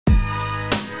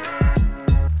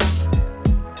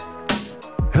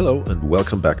Hello and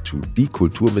welcome back to Die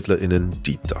Kulturmittler innen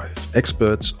Deep Dive,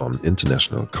 experts on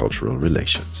international cultural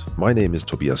relations. My name is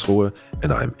Tobias Rohe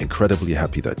and I'm incredibly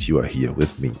happy that you are here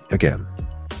with me again.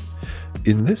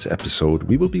 In this episode,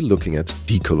 we will be looking at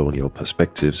decolonial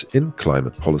perspectives in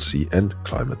climate policy and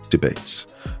climate debates.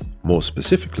 More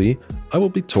specifically, I will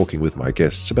be talking with my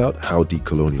guests about how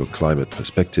decolonial climate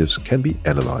perspectives can be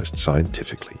analyzed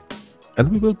scientifically. And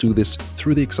we will do this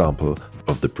through the example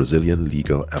of the Brazilian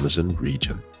legal Amazon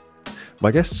region.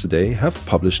 My guests today have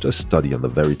published a study on the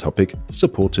very topic,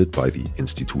 supported by the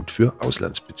Institut für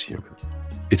Auslandsbeziehungen.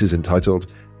 It is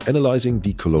entitled Analyzing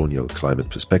Decolonial Climate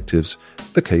Perspectives,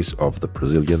 the Case of the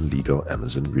Brazilian Legal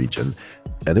Amazon Region,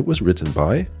 and it was written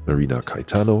by Marina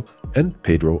Caetano and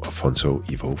Pedro Afonso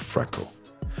Ivo Franco.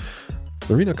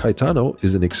 Marina Caetano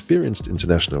is an experienced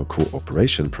international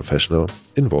cooperation professional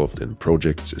involved in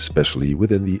projects especially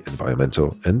within the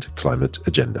environmental and climate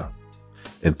agenda.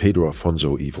 And Pedro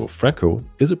Afonso Ivo Franco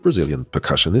is a Brazilian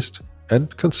percussionist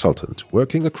and consultant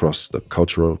working across the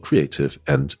cultural, creative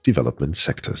and development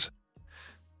sectors.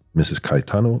 Mrs.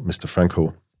 Caetano, Mr.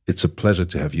 Franco, it's a pleasure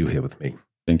to have you here with me.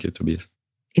 Thank you, Tobias.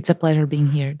 It's a pleasure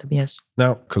being here, Tobias.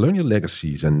 Now, colonial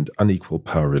legacies and unequal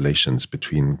power relations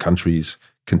between countries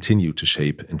continue to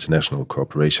shape international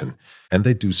cooperation, and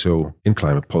they do so in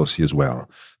climate policy as well.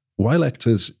 While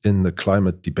actors in the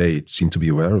climate debate seem to be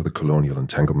aware of the colonial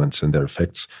entanglements and their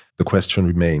effects, the question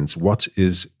remains, what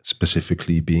is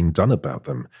specifically being done about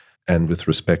them? And with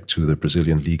respect to the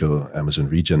Brazilian legal Amazon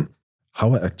region,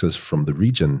 how are actors from the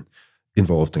region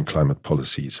involved in climate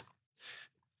policies?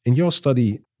 In your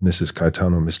study, Mrs.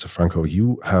 Caetano, Mr. Franco,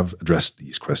 you have addressed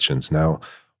these questions. Now,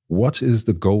 what is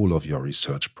the goal of your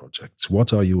research projects?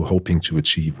 What are you hoping to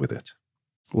achieve with it?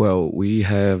 Well, we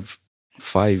have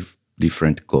 5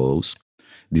 different goals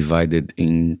divided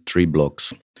in 3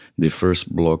 blocks. The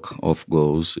first block of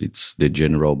goals, it's the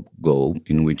general goal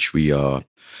in which we are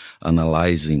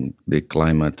analyzing the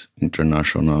climate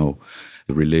international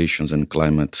relations and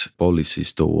climate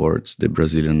policies towards the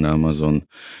Brazilian Amazon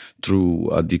through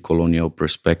a decolonial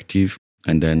perspective.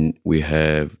 And then we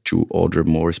have 2 other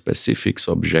more specific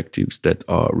objectives that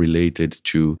are related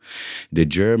to the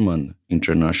German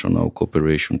international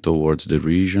cooperation towards the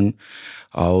region,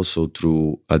 also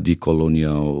through a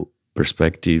decolonial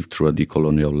perspective, through a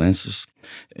decolonial lenses.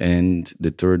 And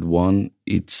the third one,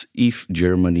 it's if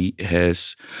Germany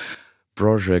has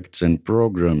projects and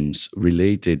programs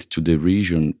related to the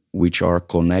region which are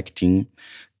connecting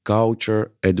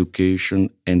culture,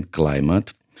 education, and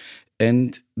climate.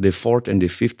 And the fourth and the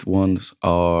fifth ones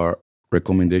are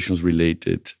recommendations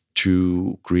related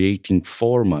to creating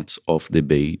formats of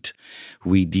debate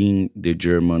within the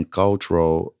German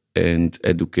cultural and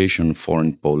education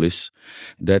foreign policy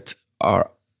that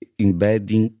are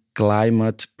embedding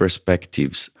climate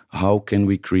perspectives. How can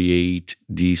we create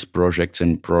these projects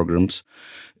and programs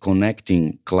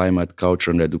connecting climate, culture,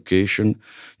 and education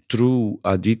through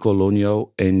a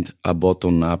decolonial and a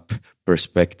bottom-up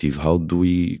perspective? How do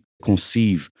we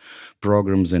conceive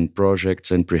programs and projects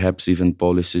and perhaps even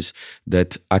policies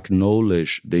that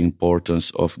acknowledge the importance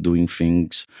of doing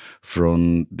things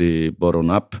from the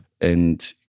bottom up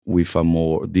and with a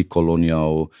more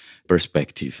decolonial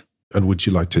perspective? And would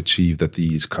you like to achieve that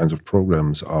these kinds of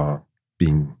programs are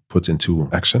being put into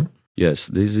action? Yes,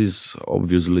 this is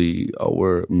obviously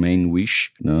our main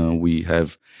wish. We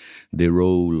have the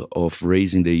role of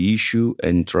raising the issue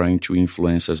and trying to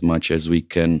influence as much as we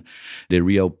can the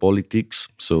real politics.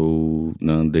 So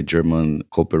the German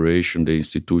cooperation, the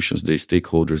institutions, the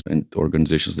stakeholders and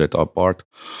organizations that are part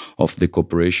of the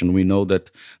cooperation. We know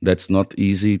that that's not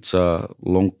easy. It's a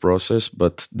long process,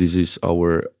 but this is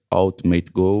our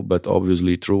ultimate goal. But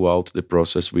obviously throughout the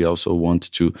process, we also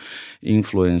want to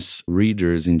influence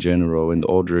readers in general and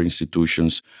other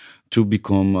institutions to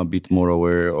become a bit more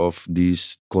aware of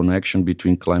this connection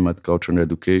between climate, culture, and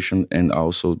education, and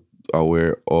also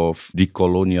aware of the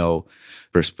colonial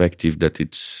perspective that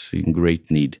it's in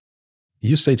great need.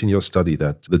 You state in your study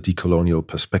that the decolonial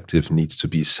perspective needs to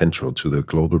be central to the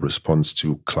global response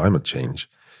to climate change.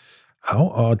 How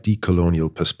are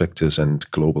decolonial perspectives and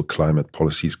global climate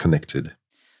policies connected?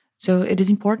 So it is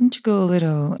important to go a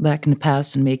little back in the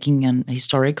past and making an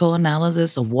historical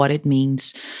analysis of what it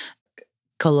means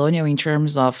colonial in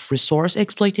terms of resource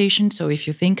exploitation. So if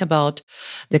you think about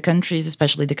the countries,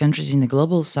 especially the countries in the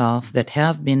global south that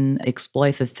have been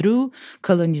exploited through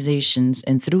colonizations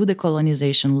and through the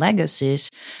colonization legacies,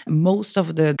 most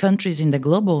of the countries in the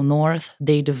global north,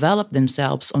 they developed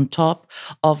themselves on top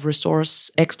of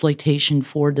resource exploitation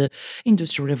for the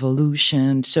industrial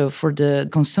revolution, so for the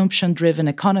consumption-driven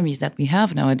economies that we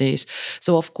have nowadays.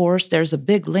 So of course, there's a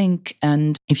big link.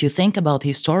 And if you think about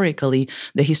historically,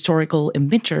 the historical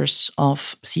emitters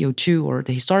of CO2 or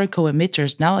the historical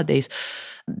emitters nowadays,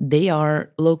 they are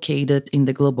located in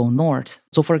the global north.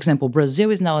 So, for example,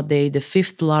 Brazil is nowadays the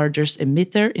fifth largest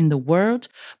emitter in the world,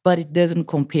 but it doesn't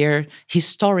compare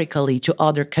historically to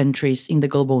other countries in the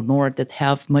global north that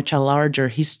have much a larger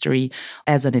history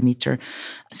as an emitter.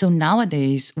 So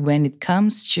nowadays, when it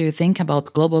comes to think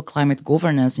about global climate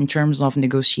governance in terms of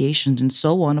negotiations and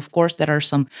so on, of course, there are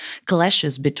some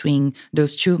clashes between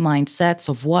those two mindsets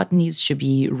of what needs to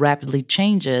be rapidly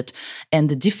changed and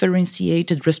the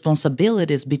differentiated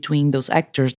responsibilities between those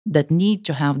actors that need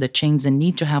to have the change and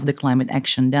need to have the climate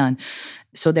action done.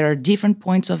 So there are different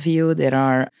points of view. There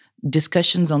are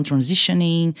discussions on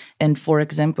transitioning. And for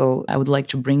example, I would like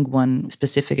to bring one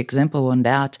specific example on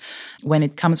that. When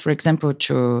it comes, for example,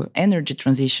 to energy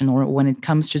transition, or when it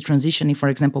comes to transitioning, for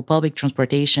example, public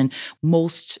transportation,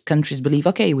 most countries believe,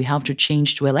 okay, we have to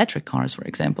change to electric cars, for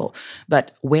example.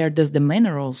 But where does the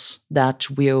minerals that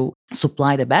will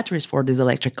supply the batteries for these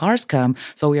electric cars come?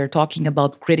 So we are talking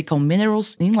about critical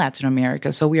minerals in Latin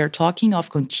America. So we are talking of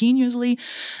continuously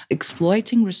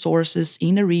exploiting resources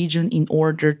in a region in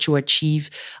order to achieve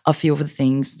a few of the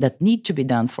things that need to be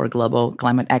done for global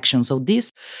climate action. So this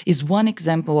is one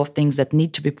example of things that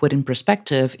need to be put in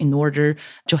perspective in order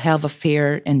to have a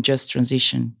fair and just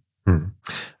transition.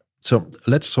 So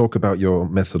let's talk about your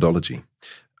methodology.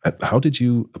 How did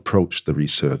you approach the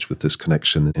research with this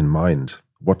connection in mind?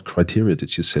 What criteria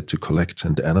did you set to collect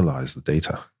and analyze the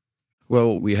data?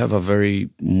 Well, we have a very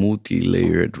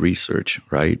multi-layered research,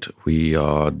 right? We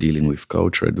are dealing with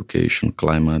culture, education,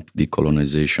 climate,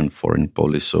 decolonization, foreign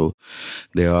policy. So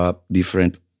there are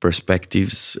different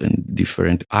perspectives and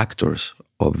different actors,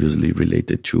 obviously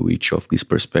related to each of these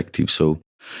perspectives. So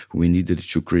we needed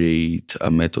to create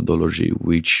a methodology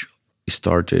which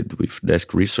started with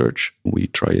desk research. We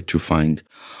tried to find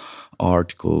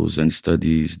articles and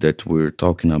studies that were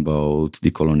talking about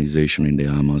decolonization in the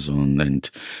Amazon, and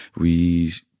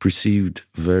we perceived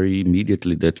very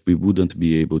immediately that we wouldn't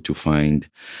be able to find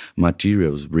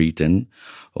materials written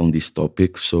on this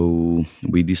topic. So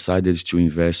we decided to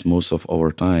invest most of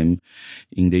our time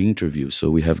in the interviews.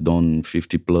 So we have done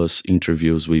 50 plus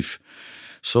interviews with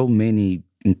so many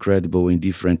incredible and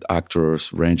different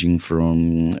actors, ranging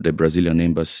from the Brazilian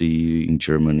embassy in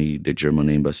Germany, the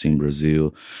German embassy in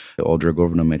Brazil, other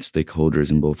government stakeholders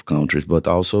in both countries, but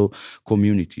also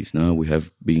communities. Now we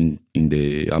have been in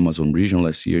the Amazon region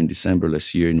last year, in December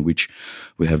last year, in which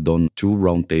we have done 2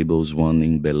 roundtables, one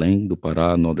in Belém do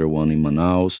Pará, another one in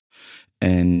Manaus.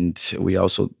 And we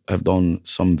also have done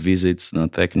some visits,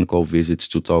 technical visits,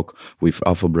 to talk with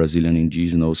Afro-Brazilian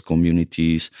indigenous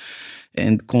communities,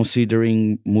 and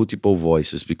considering multiple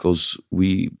voices, because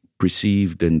we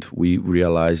perceived and we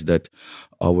realized that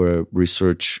our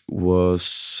research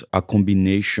was a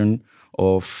combination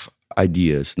of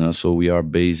ideas. So we are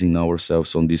basing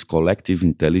ourselves on this collective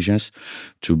intelligence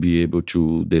to be able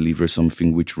to deliver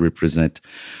something which represent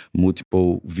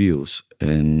multiple views.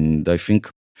 And I think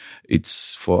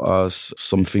it's for us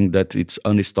something that it's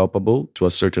unstoppable to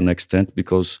a certain extent,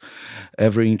 because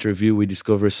every interview we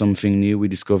discover something new, we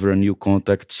discover a new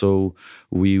contact. So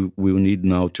we will need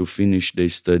now to finish the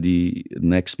study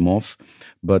next month.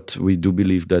 But we do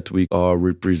believe that we are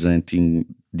representing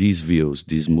these views,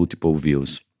 these multiple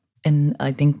views. And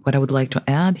I think what I would like to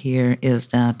add here is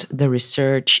that the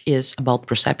research is about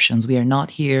perceptions. We are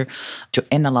not here to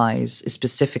analyze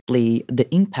specifically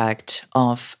the impact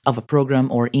of a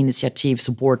program or initiative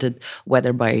supported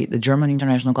whether by the German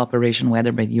international cooperation,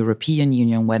 whether by the European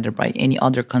Union, whether by any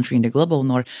other country in the global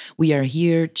north. We are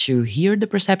here to hear the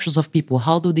perceptions of people.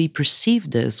 How do they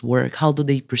perceive this work? How do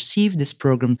they perceive this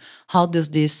program? How does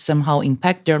this somehow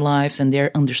impact their lives and their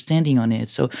understanding on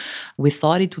it? So we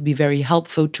thought it would be very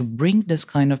helpful to bring this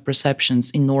kind of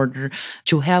perceptions in order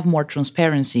to have more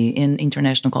transparency in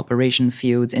international cooperation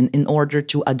fields and in order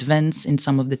to advance in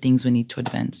some of the things we need to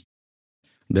advance.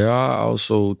 There are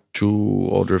also 2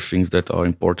 other things that are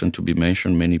important to be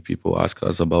mentioned. Many people ask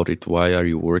us about it. Why are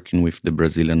you working with the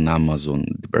Brazilian Amazon,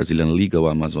 the Brazilian legal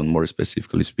Amazon, more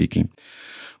specifically speaking?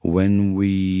 When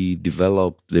we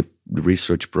developed the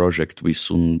research project, we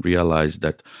soon realized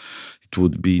that it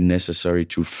would be necessary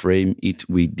to frame it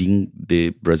within the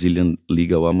Brazilian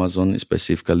legal Amazon,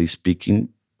 specifically speaking.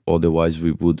 Otherwise,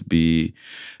 we would be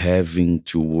having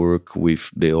to work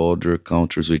with the other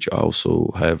countries which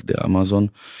also have the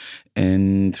Amazon.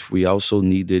 And we also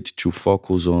needed to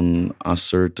focus on a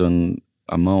certain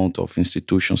amount of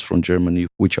institutions from Germany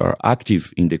which are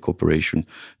active in the cooperation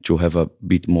to have a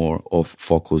bit more of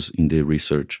focus in the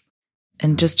research.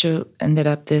 And just to end it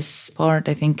up this part,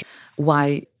 I think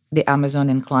why the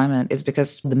Amazonian climate is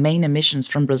because the main emissions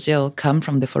from Brazil come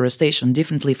from deforestation,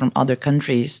 differently from other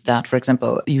countries that, for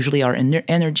example, usually are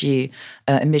energy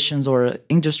emissions or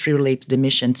industry-related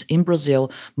emissions. In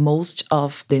Brazil, most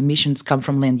of the emissions come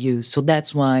from land use. So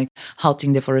that's why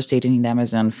halting deforestation in the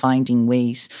Amazon, finding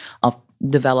ways of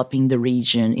developing the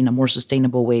region in a more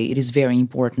sustainable way, it is very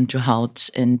important to halt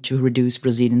and to reduce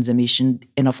Brazilians' emission.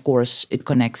 And of course, it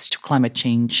connects to climate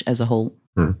change as a whole.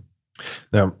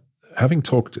 Now, having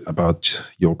talked about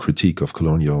your critique of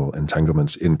colonial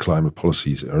entanglements in climate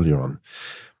policies earlier on,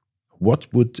 what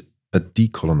would a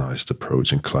decolonized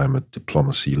approach in climate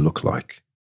diplomacy look like?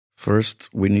 First,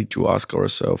 we need to ask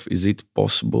ourselves, is it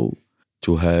possible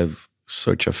to have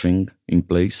such a thing in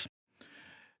place?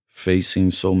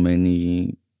 Facing so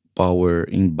many power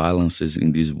imbalances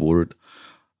in this world,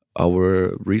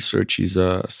 our research is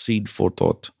a seed for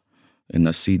thought and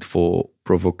a seed for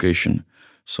provocation.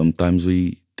 Sometimes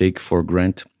we take for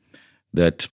granted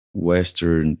that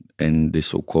Western and the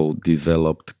so-called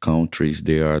developed countries,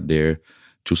 they are there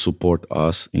to support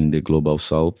us in the global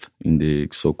South, in the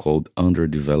so-called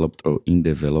underdeveloped or in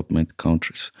development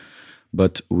countries.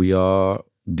 But we are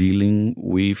dealing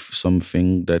with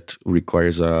something that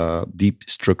requires a deep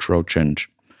structural change.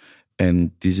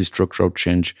 And this structural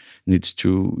change needs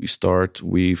to start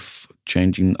with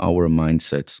changing our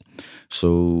mindsets.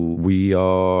 So we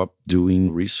are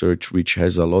doing research which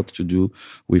has a lot to do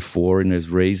with foreigners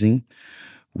raising.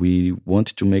 We want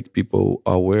to make people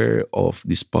aware of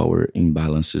these power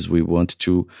imbalances. We want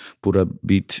to put a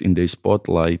bit in the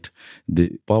spotlight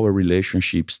the power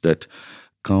relationships that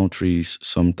countries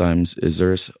sometimes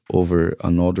exert over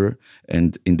another.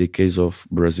 And in the case of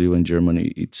Brazil and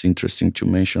Germany, it's interesting to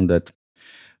mention that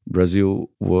Brazil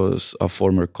was a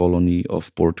former colony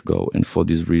of Portugal. And for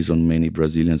this reason, many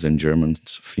Brazilians and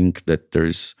Germans think that there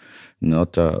is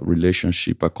not a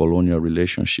relationship, a colonial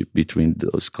relationship between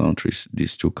those countries,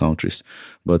 these two countries.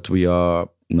 But we are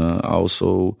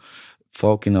also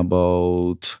talking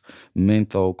about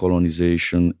mental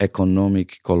colonization,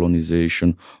 economic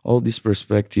colonization, all these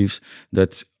perspectives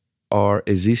that are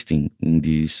existing in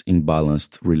this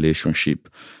imbalanced relationship.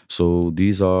 So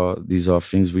these are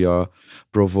things we are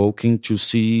provoking to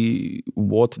see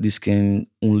what this can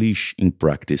unleash in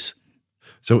practice.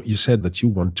 So you said that you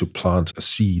want to plant a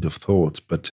seed of thought,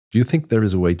 but do you think there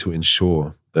is a way to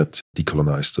ensure that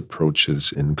decolonized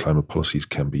approaches in climate policies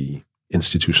can be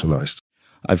institutionalized?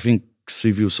 I think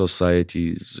civil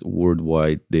societies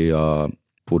worldwide, they are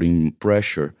putting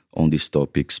pressure on these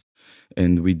topics.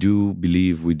 And we do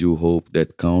believe, we do hope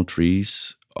that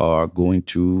countries are going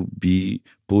to be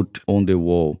put on the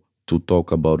wall to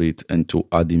talk about it and to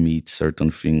admit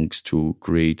certain things, to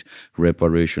create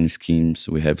reparation schemes.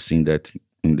 We have seen that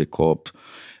in the COP.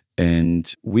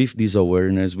 And with this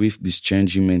awareness, with this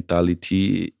changing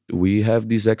mentality, we have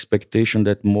this expectation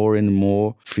that more and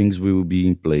more things will be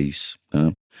in place.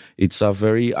 It's a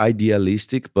very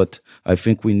idealistic, but I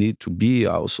think we need to be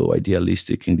also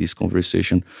idealistic in this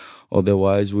conversation.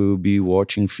 Otherwise, we will be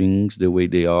watching things the way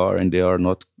they are, and they are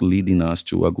not leading us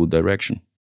to a good direction.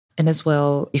 And as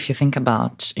well, if you think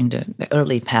about in the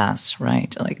early past,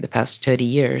 right, like the past 30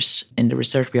 years in the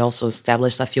research, we also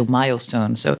established a few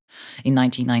milestones. So in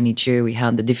 1992, we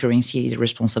had the differentiated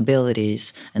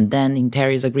responsibilities. And then in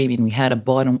Paris Agreement, we had a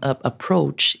bottom-up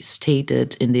approach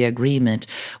stated in the agreement.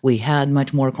 We had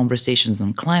much more conversations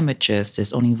on climate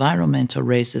justice, on environmental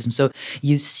racism. So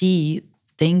you see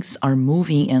things are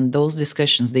moving, and those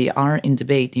discussions, they are in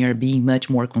debate, they are being much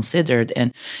more considered.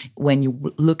 And when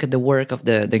you look at the work of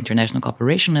the international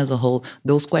cooperation as a whole,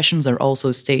 those questions are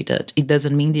also stated. It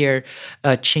doesn't mean they're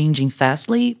changing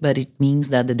fastly, but it means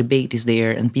that the debate is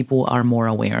there and people are more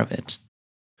aware of it.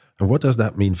 And what does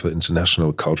that mean for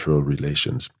international cultural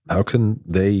relations? How can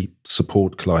they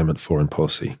support climate foreign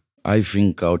policy? I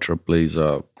think culture plays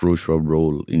a crucial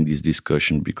role in this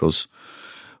discussion because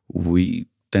we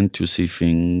tend to see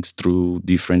things through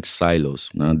different silos.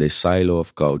 The silo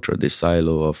of culture, the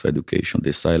silo of education,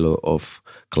 the silo of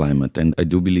climate. And I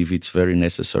do believe it's very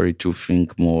necessary to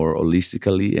think more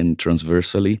holistically and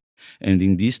transversally. And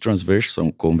in this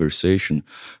transversal conversation,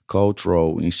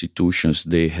 cultural institutions,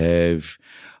 they have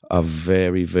a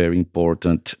very, very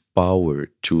important power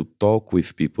to talk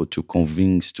with people, to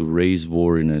convince, to raise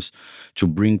awareness, to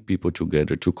bring people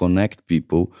together, to connect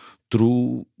people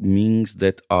through means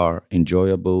that are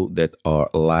enjoyable, that are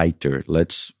lighter.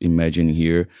 Let's imagine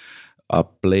here a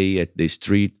play at the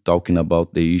street talking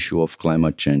about the issue of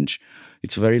climate change.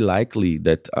 It's very likely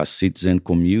that a citizen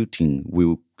commuting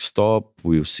will stop,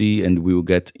 will see, and will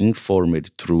get informed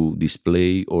through this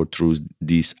play or through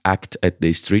this act at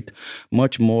the street,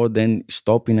 much more than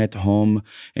stopping at home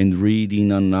and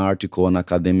reading an article, an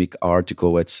academic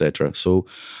article, etc. So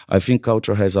I think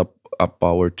culture has a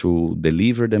power to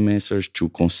deliver the message, to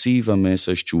conceive a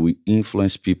message, to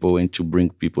influence people, and to bring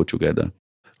people together.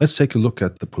 Let's take a look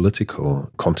at the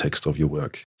political context of your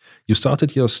work. You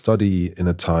started your study in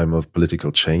a time of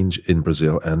political change in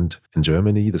Brazil and in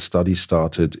Germany. The study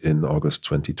started in August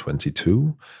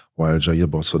 2022, while Jair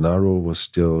Bolsonaro was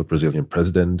still Brazilian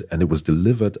president, and it was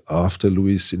delivered after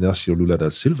Luiz Inácio Lula da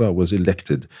Silva was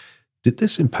elected. Did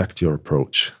this impact your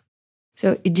approach?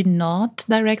 So it did not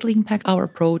directly impact our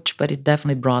approach, but it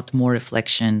definitely brought more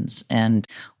reflections. And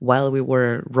while we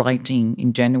were writing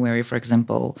in January, for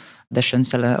example, the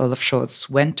Chancellor Olaf Scholz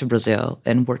went to Brazil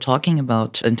and we're talking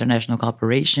about international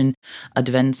cooperation,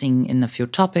 advancing in a few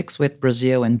topics with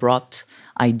Brazil and brought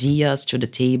ideas to the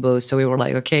table. So we were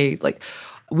like, okay,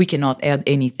 we cannot add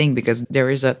anything because there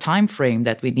is a time frame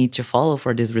that we need to follow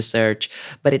for this research.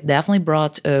 But it definitely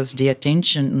brought us the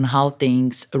attention on how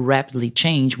things rapidly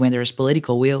change when there's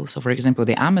political will. So, for example,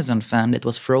 the Amazon Fund, it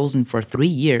was frozen for 3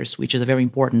 years, which is a very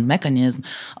important mechanism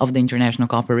of the international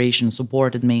cooperation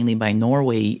supported mainly by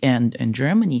Norway and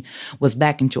Germany, was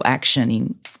back into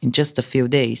action in just a few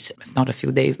days. Not a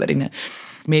few days, but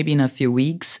maybe in a few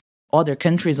weeks. Other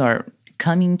countries are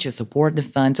coming to support the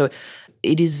fund. So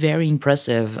it is very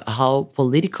impressive how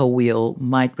political will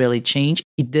might really change.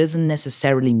 It doesn't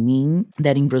necessarily mean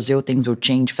that in Brazil things will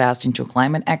change fast into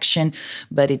climate action,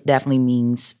 but it definitely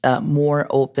means more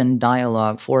open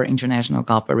dialogue for international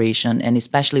cooperation, and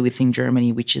especially within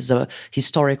Germany, which is a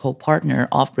historical partner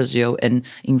of Brazil in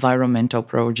environmental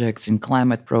projects and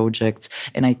climate projects.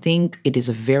 And I think it is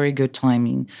a very good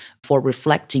timing for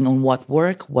reflecting on what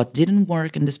worked, what didn't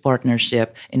work in this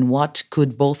partnership, and what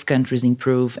could both countries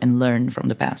improve and learn from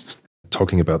the past.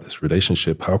 Talking about this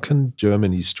relationship, how can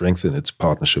Germany strengthen its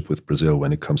partnership with Brazil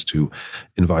when it comes to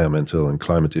environmental and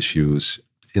climate issues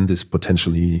in this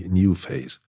potentially new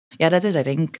phase? Yeah, that is. I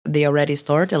think they already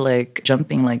started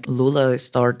jumping. Lula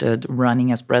started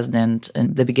running as president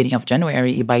in the beginning of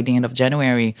January. By the end of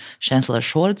January, Chancellor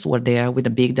Scholz were there with a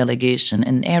big delegation.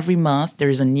 And every month there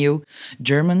is a new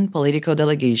German political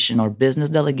delegation or business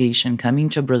delegation coming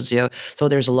to Brazil. So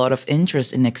there's a lot of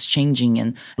interest in exchanging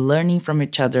and learning from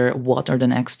each other what are the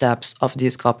next steps of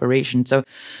this cooperation. So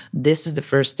this is the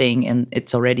first thing, and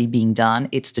it's already being done.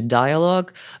 It's the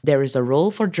dialogue. There is a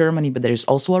role for Germany, but there is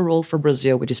also a role for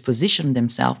Brazil, which is position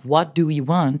themselves. What do we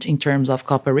want in terms of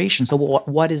cooperation? So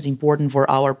what is important for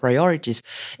our priorities?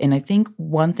 And I think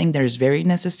one thing that is very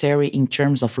necessary in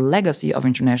terms of legacy of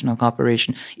international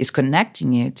cooperation is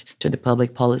connecting it to the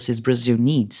public policies Brazil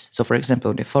needs. So, for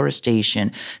example,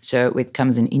 deforestation. So it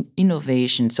comes in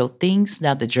innovation. So things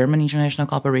that the German international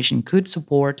cooperation could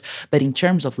support, but in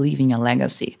terms of leaving a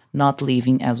legacy, not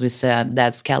leaving, as we said,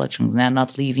 that skeletons,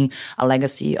 not leaving a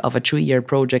legacy of a 2-year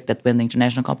project that when the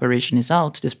international cooperation is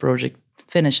out, this project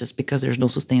finishes because there's no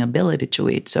sustainability to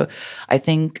it. So I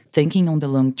think thinking on the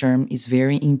long term is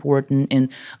very important in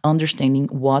understanding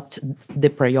what the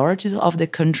priorities of the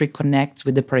country connects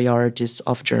with the priorities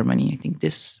of Germany. I think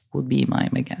this would be my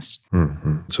guess.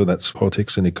 Mm-hmm. So that's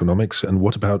politics and economics. And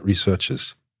what about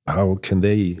researchers? How can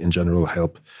they, in general,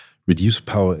 help reduce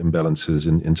power imbalances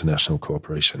in international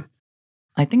cooperation?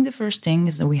 I think the first thing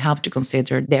is that we have to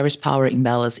consider there is power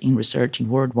imbalance in researching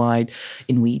worldwide,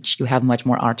 in which you have much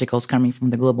more articles coming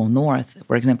from the global north.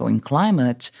 For example, in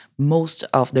climate, most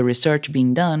of the research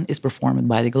being done is performed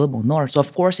by the global north. So,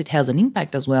 of course, it has an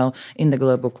impact as well in the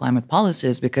global climate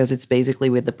policies because it's basically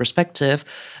with the perspective,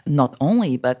 not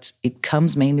only, but it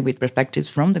comes mainly with perspectives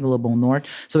from the global north.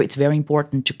 So it's very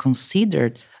important to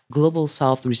consider global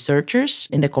south researchers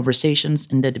in the conversations,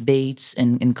 in the debates,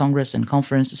 in Congress and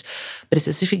conferences, but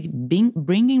specifically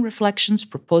bringing reflections,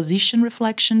 proposition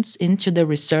reflections into the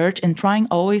research and trying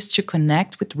always to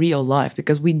connect with real life,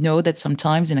 because we know that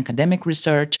sometimes in academic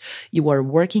research, you are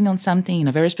working on something in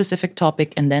a very specific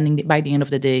topic, and then by the end of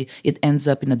the day, it ends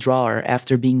up in a drawer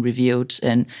after being reviewed,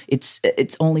 and it's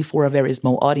only for a very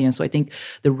small audience. So I think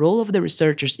the role of the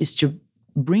researchers is to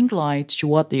bring light to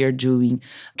what they are doing,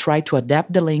 try to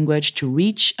adapt the language to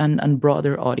reach a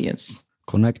broader audience.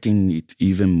 Connecting it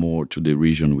even more to the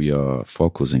region we are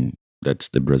focusing, that's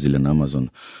the Brazilian Amazon.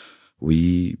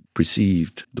 we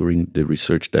perceived during the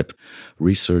research that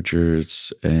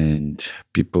researchers and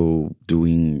people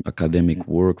doing academic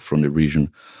work from the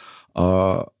region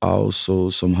are also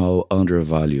somehow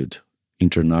undervalued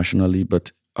internationally,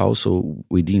 but also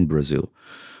within Brazil.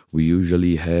 We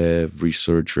usually have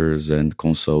researchers and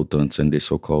consultants and the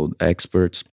so-called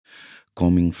experts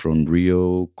coming from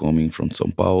Rio, coming from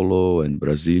São Paulo and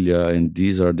Brasilia, and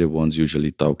these are the ones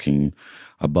usually talking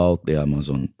about the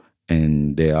Amazon.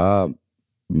 And there are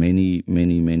many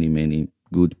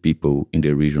good people in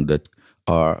the region that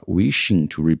are wishing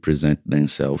to represent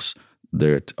themselves,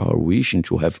 that are wishing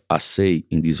to have a say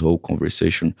in this whole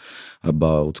conversation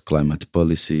about climate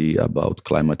policy, about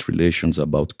climate relations,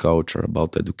 about culture,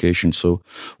 about education. So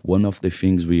one of the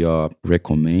things we are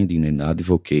recommending and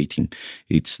advocating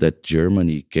is that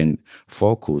Germany can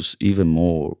focus even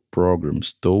more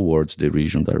programs towards the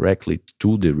region, directly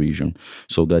to the region,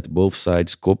 so that both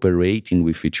sides cooperating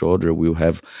with each other will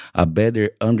have a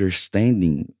better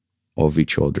understanding of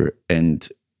each other. And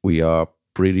we are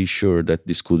pretty sure that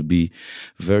this could be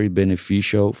very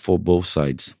beneficial for both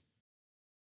sides.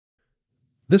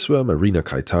 This were Marina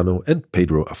Caetano and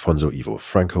Pedro Afonso Ivo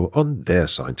Franco on their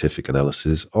scientific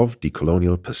analysis of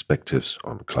decolonial perspectives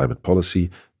on climate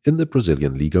policy in the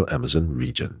Brazilian legal Amazon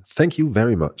region. Thank you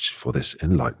very much for this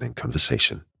enlightening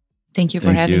conversation. Thank you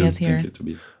for having us here. Thank you,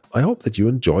 Tobias. I hope that you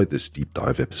enjoyed this deep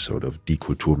dive episode of Die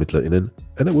KulturmittlerInnen,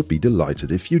 and I would be delighted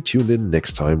if you tuned in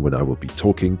next time when I will be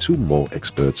talking to more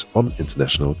experts on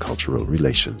international cultural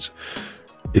relations.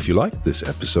 If you liked this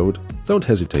episode, don't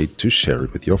hesitate to share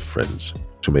it with your friends.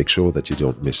 To make sure that you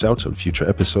don't miss out on future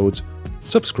episodes,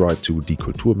 subscribe to Die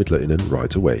KulturmittlerInnen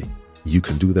right away. You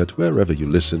can do that wherever you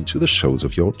listen to the shows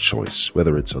of your choice,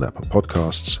 whether it's on Apple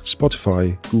Podcasts,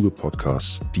 Spotify, Google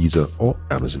Podcasts, Deezer, or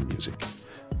Amazon Music.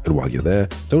 And while you're there,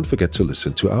 don't forget to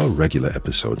listen to our regular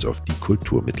episodes of Die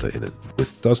KulturmittlerInnen,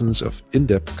 with dozens of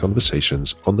in-depth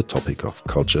conversations on the topic of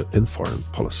culture in foreign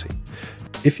policy.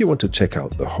 If you want to check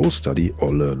out the whole study or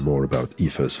learn more about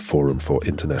IFA's Forum for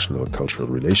International Cultural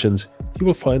Relations, you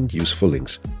will find useful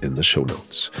links in the show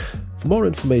notes. For more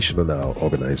information on our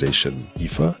organization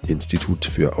IFA, Institut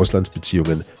für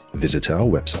Auslandsbeziehungen, visit our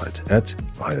website at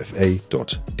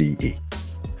ifa.de.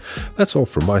 That's all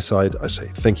from my side. I say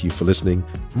thank you for listening.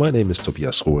 My name is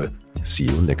Tobias Rohe. See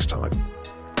you next time.